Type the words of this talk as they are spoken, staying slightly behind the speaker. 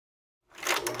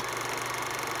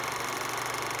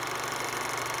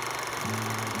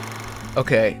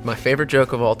Okay, my favorite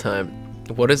joke of all time.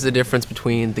 What is the difference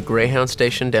between the Greyhound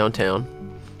station downtown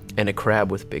and a crab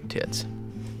with big tits?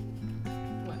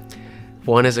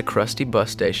 One is a crusty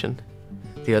bus station.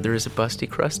 The other is a busty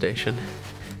crustacean.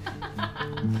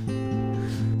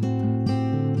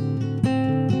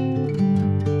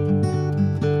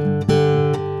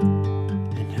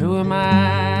 And who am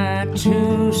I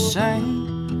to say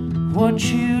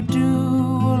what you do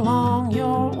along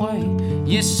your way?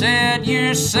 You said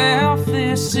yourself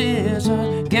this is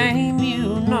a game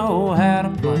you know how to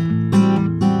play.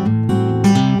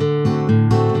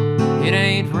 It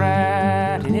ain't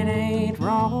right and it ain't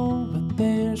wrong, but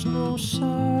there's no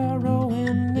sorrow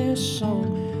in this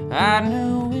song. I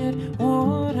knew it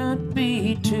wouldn't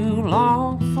be too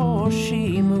long before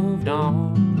she moved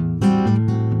on.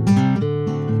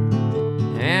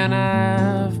 And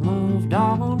I've moved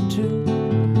on too.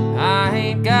 I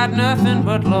ain't got nothing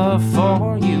but love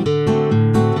for you.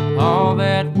 All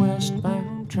that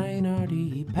westbound train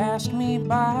already passed me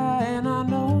by, and I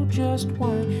know just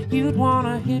why you'd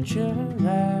wanna hitch a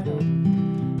ride.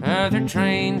 Other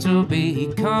trains will be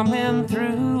coming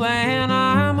through, and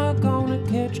I'm gonna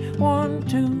catch one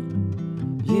too.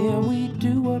 Yeah, we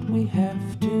do what we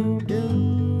have to do.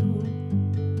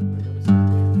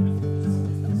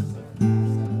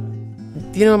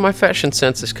 You know, my fashion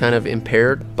sense is kind of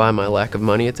impaired by my lack of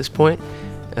money at this point.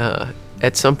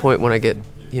 At some point when I get,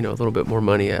 a little bit more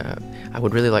money, I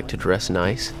would really like to dress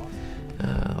nice,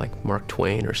 like Mark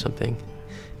Twain or something.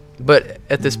 But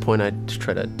at this point, I just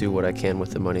try to do what I can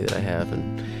with the money that I have.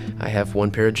 And I have one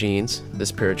pair of jeans,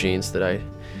 this pair of jeans that I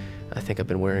think I've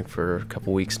been wearing for a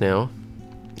couple weeks now.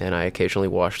 And I occasionally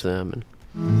wash them.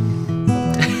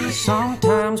 And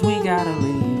sometimes we gotta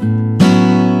leave.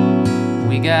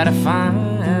 We gotta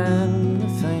find the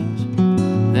things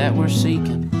that we're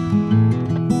seeking,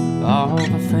 all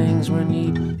the things we're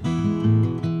needing,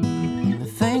 and the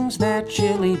things that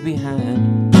you leave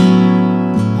behind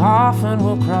often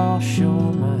will cross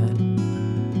your mind,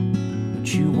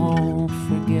 but you won't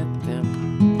forget them.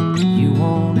 You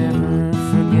won't ever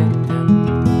forget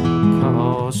them,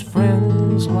 'cause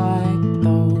friends like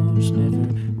those never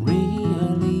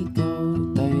really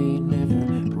go. They never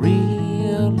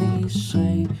really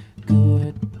say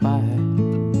goodbye.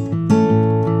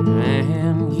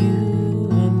 And you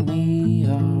and me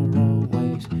are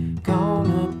always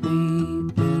gonna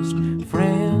be best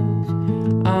friends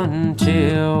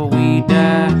until we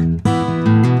die.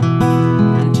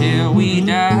 Until we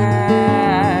die.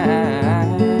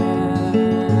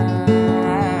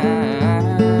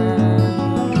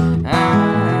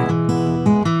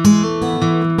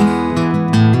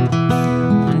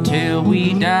 Until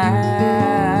we die.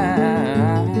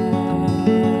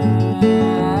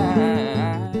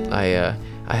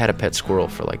 I had a pet squirrel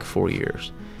for like 4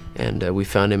 years, and we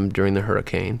found him during the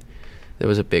hurricane. There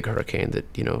was a big hurricane that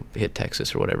hit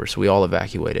Texas or whatever, so we all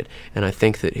evacuated. And I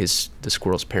think that the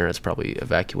squirrel's parents probably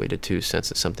evacuated too, since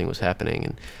that something was happening,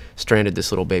 and stranded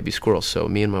this little baby squirrel. So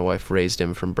me and my wife raised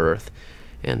him from birth,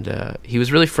 and he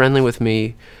was really friendly with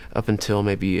me up until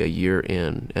maybe a year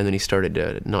in, and then he started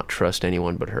to not trust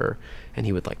anyone but her, and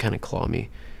he would like kind of claw me.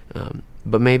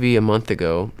 But maybe a month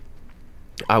ago,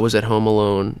 I was at home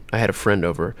alone. I had a friend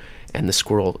over, and the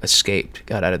squirrel escaped,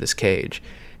 got out of this cage,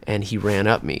 and he ran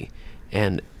up me.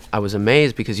 And I was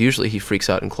amazed, because usually he freaks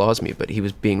out and claws me, but he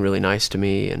was being really nice to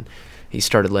me, and he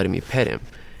started letting me pet him.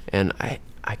 And I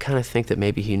kind of think that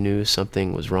maybe he knew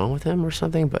something was wrong with him or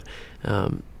something, but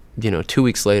 2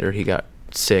 weeks later he got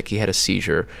sick. He had a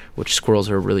seizure, which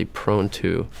squirrels are really prone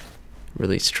to.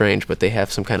 Really strange, but they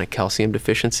have some kind of calcium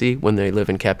deficiency when they live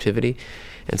in captivity.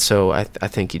 And so I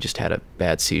think he just had a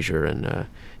bad seizure, and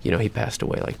he passed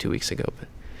away like 2 weeks ago. But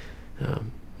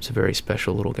he's a very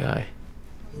special little guy.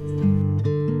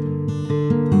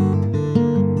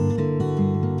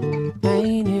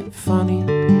 Ain't it funny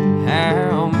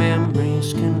how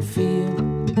memories can feel?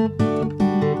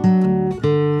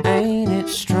 Ain't it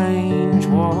strange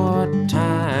what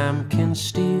time can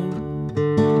steal?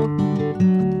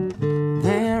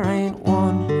 There ain't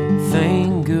one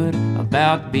thing good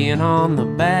about being on the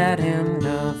bad end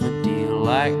of a deal,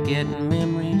 like getting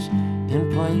memories in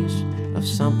place of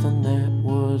something that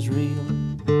was real.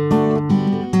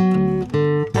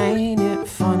 Ain't it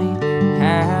funny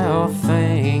how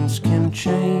things can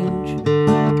change?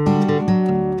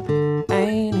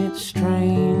 Ain't it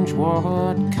strange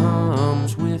what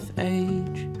comes with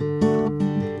age?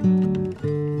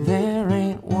 There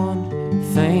ain't one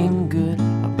thing good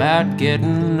about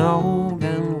getting old.